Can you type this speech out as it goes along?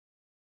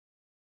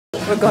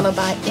We're gonna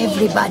buy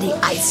everybody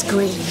ice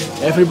cream.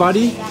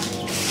 Everybody?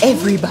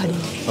 Everybody.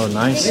 Oh,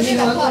 nice.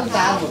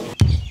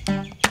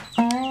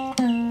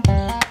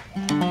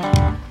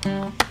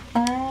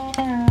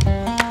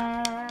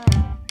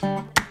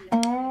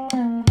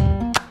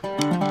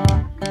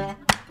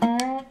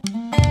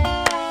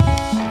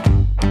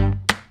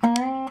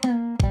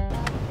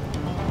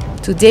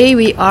 Today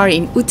we are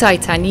in Uthai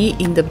Thani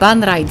in the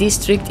Ban Rai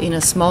district in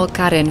a small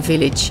Karen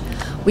village.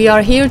 We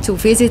are here to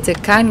visit the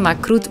Kaen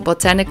Makrut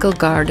botanical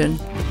garden.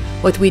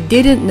 What we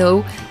didn't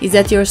know is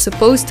that you're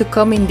supposed to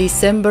come in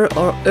December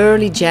or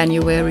early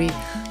January.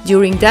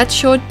 During that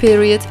short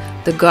period,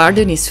 the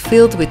garden is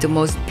filled with the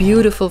most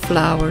beautiful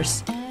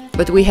flowers.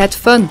 But we had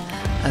fun,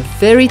 a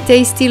very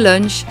tasty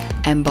lunch,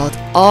 and bought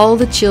all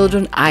the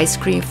children ice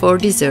cream for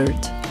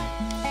dessert.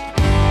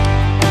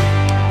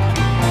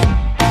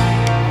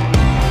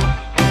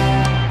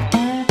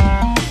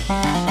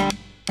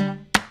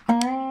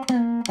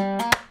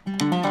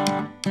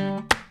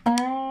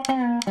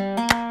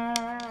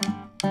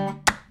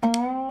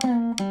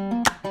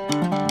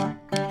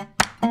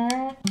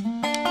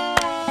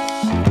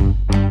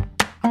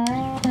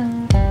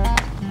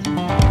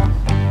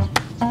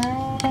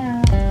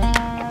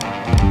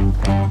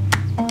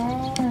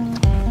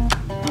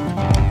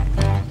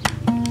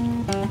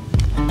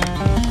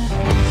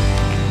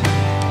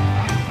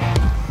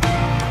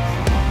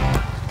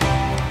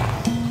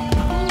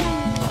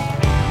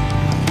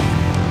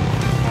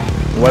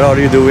 What are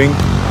you doing?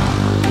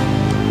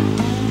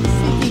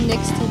 Sitting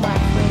next to my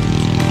friend.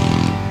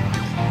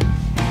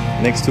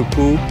 Next to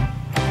pool?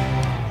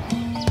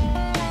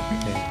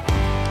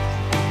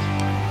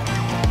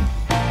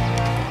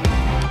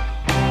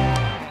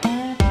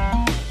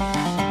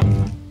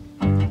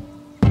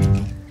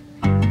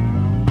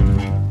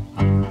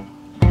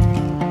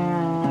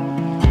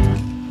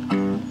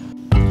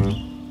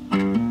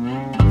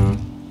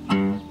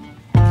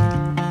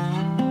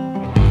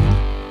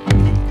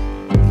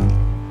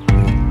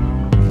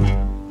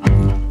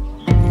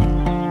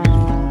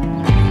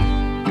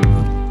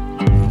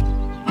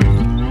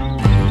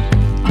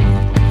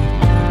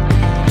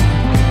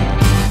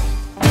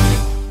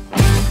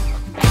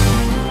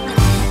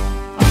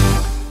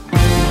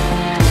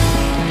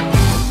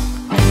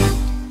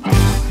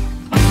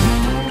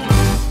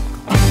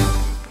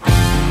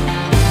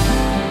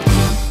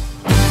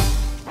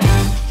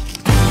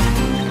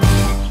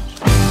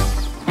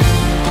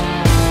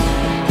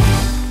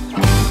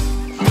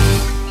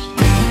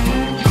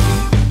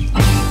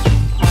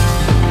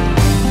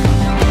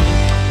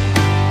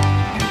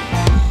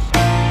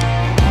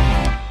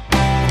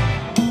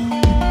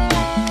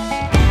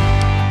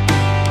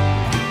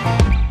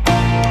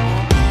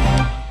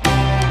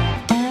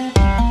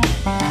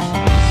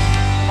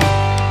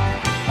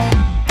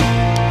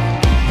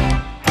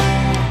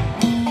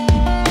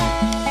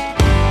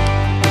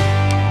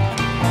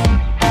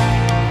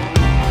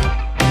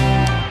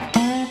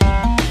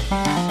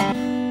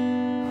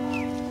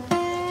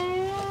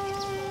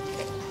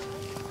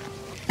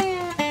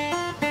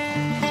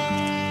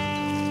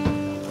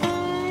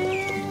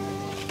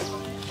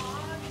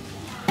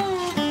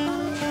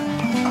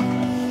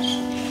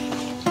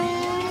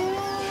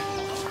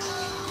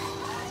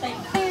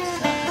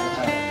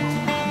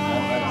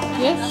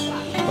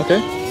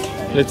 Okay,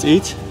 let's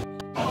eat.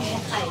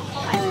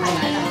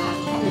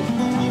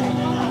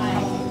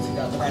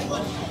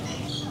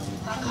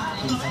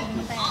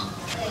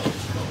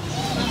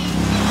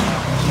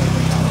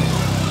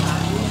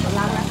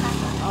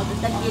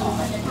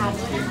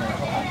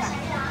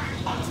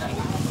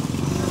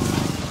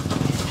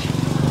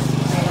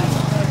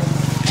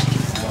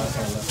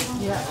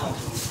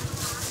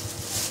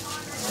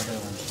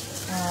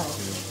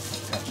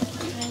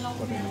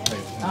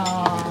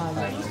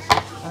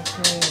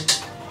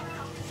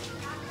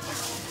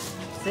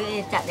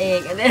 Chặt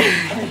ê cái đấy.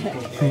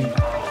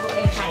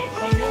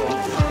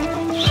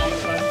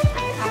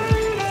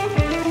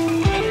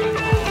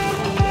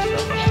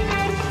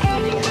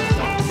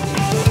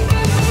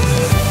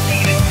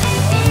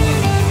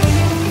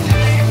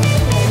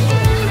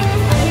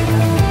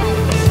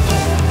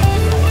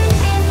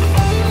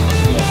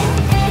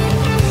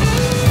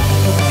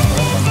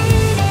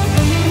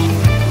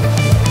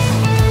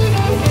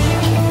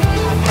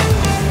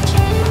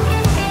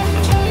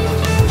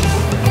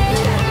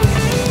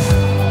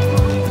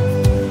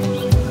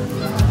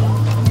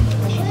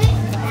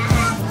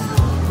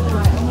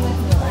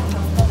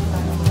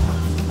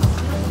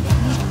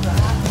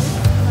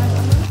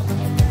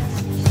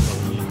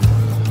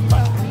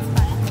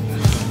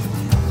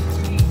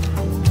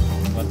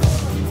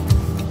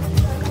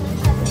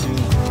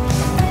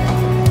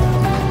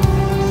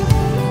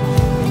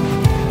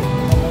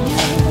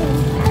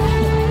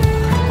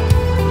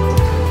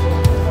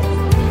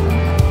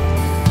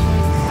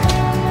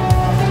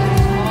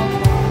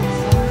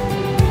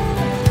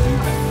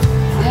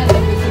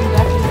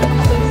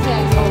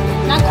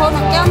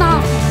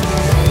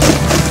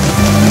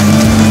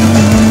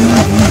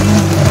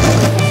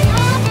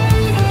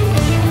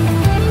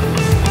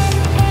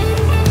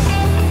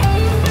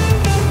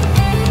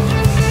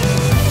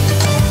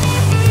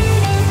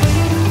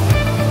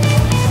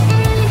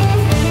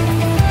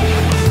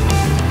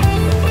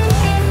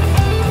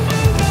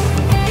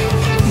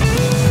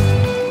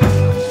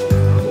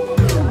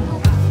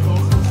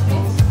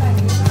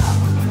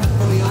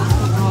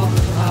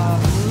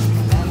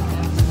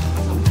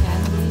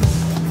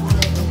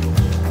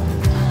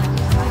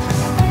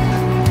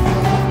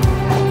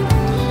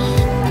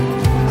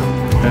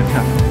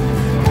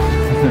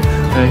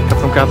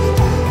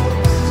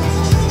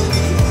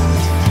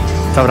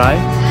 Ban Rai.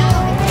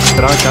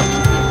 Berapa?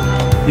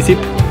 20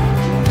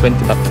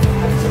 baht.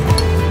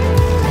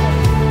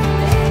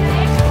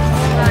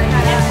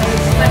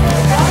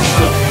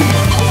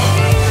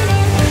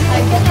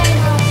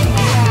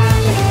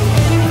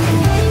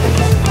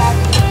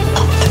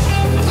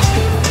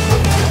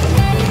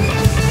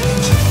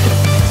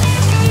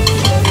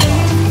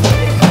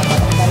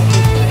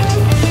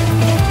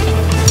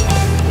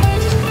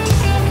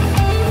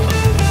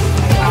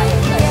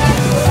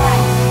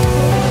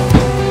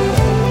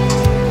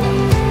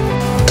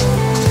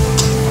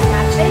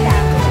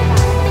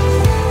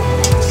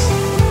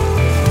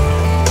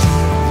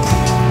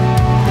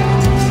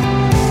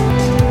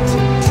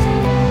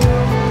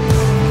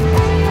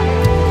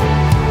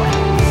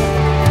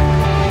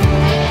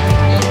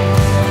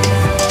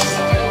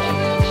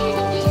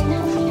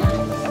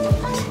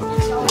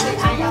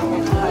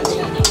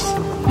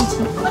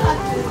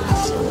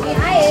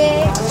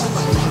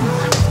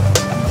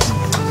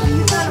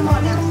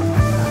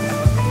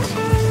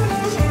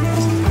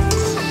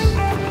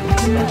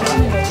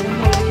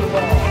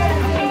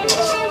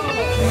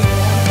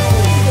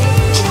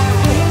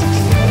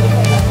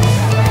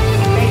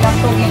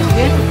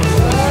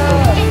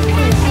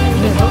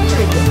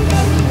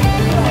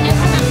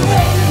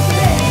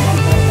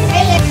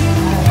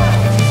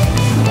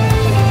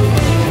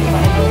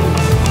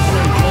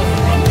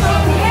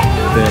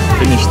 They're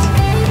finished.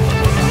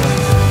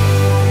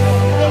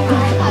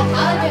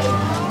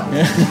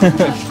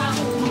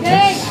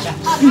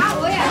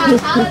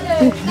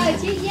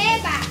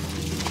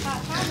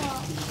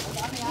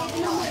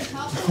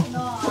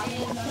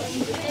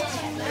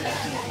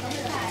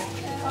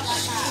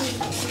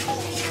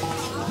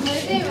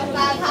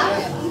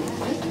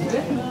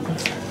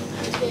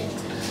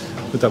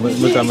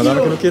 Moet dat maar dan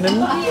een keer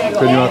nemen? Ik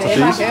weet niet wat dat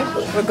is.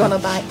 We're gonna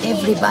buy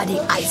everybody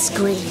ice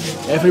cream.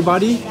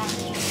 Everybody?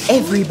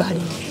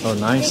 Everybody. Oh,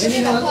 nice.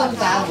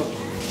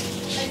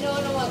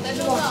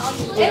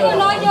 Em vừa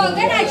nói rồi,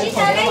 cái này chị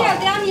ta lấy rồi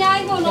thì anh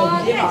nhai vừa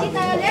nói, cái này chị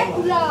ta lấy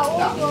cũng lờ.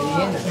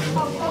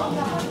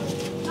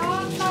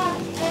 Nó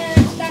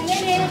đằng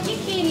đây là chiếc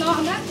pin nó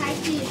thái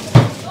gì.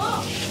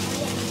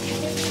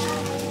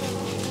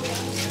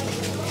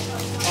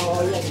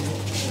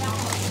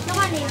 Nó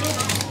ăn gì đi.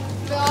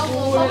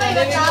 Có mấy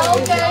bạn tao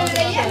ok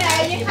đi cái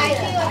này với thái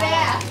gì rồi đây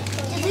à.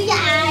 Chị cứ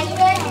dài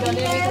đi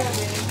đi.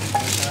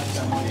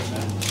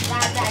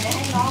 Là để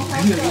hay ngon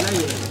không?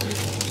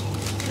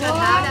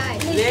 Tháo đây.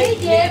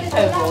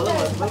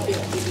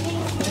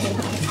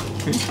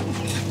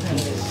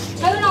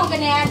 Sứ luôn cái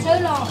nè, sứ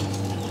luôn.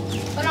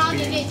 Có lo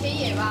gì đi xí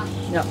vậy ba?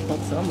 Yeah,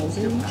 that's almost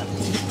it.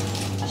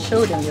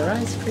 Show them your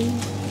ice cream.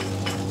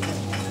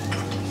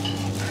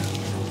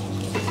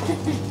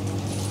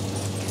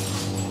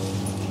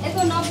 Cái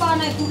con nó bao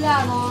này cũng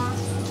là nó.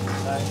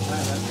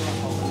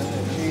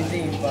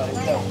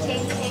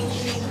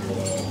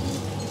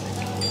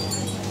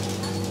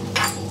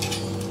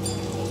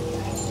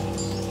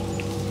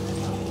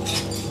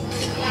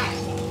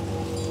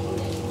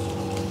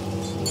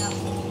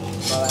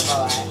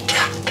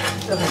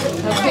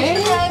 Okay.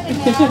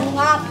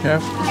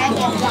 Yeah.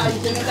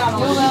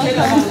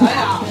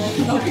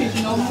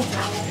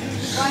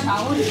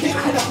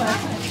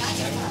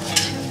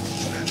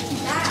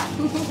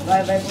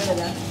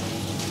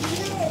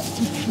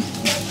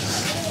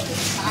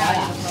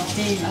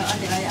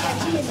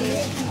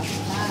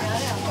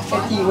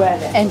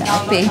 And I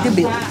pay the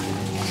bill.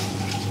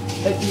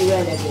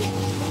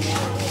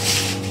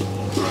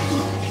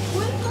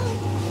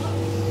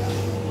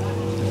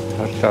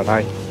 Ban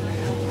Rai.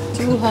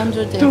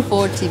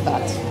 240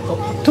 baht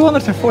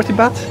 240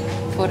 baht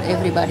for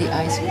everybody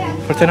ice cream.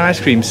 for 10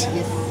 ice creams.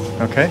 Yes.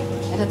 Okay.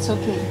 And that's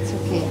okay, it's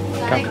okay.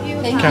 Thank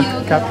Thank you.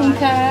 Cup.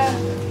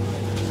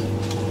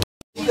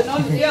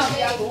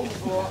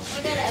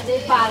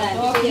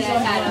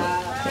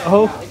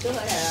 Oh.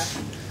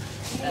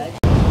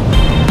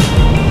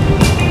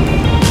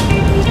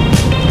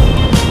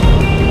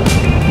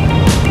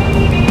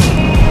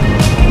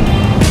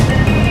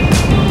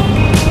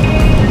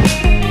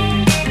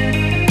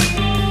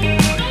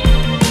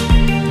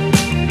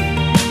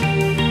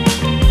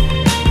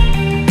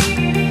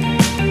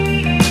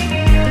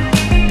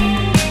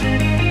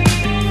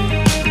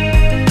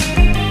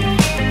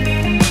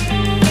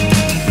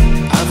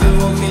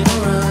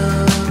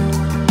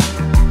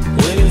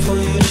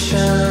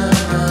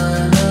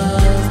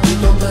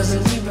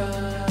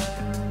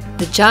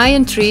 The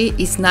giant tree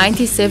is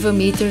 97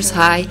 meters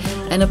high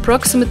and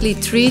approximately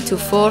 300 to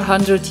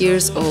 400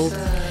 years old.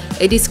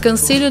 It is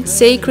considered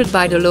sacred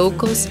by the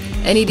locals,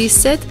 and it is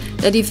said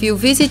that if you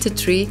visit a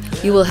tree,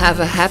 you will have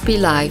a happy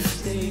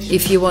life.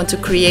 If you want to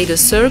create a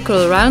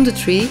circle around the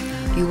tree,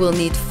 you will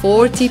need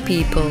 40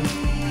 people.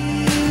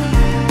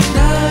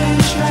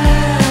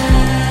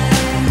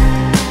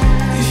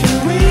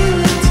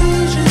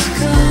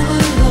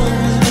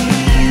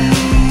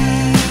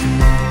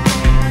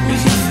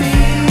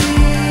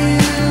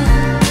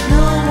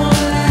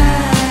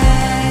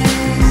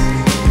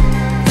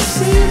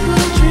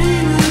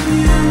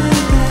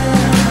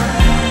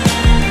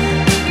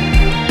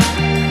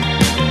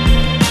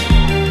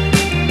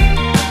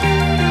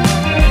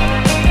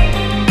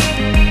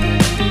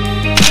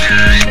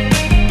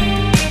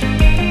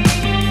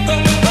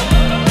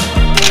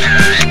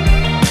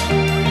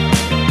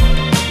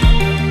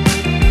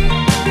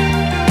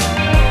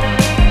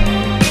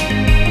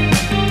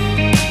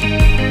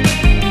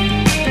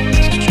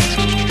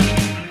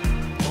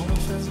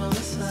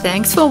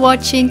 Thanks for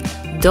watching.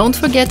 Don't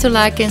forget to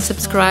like and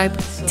subscribe.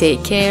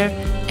 Take care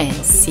and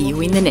see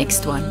you in the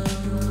next one.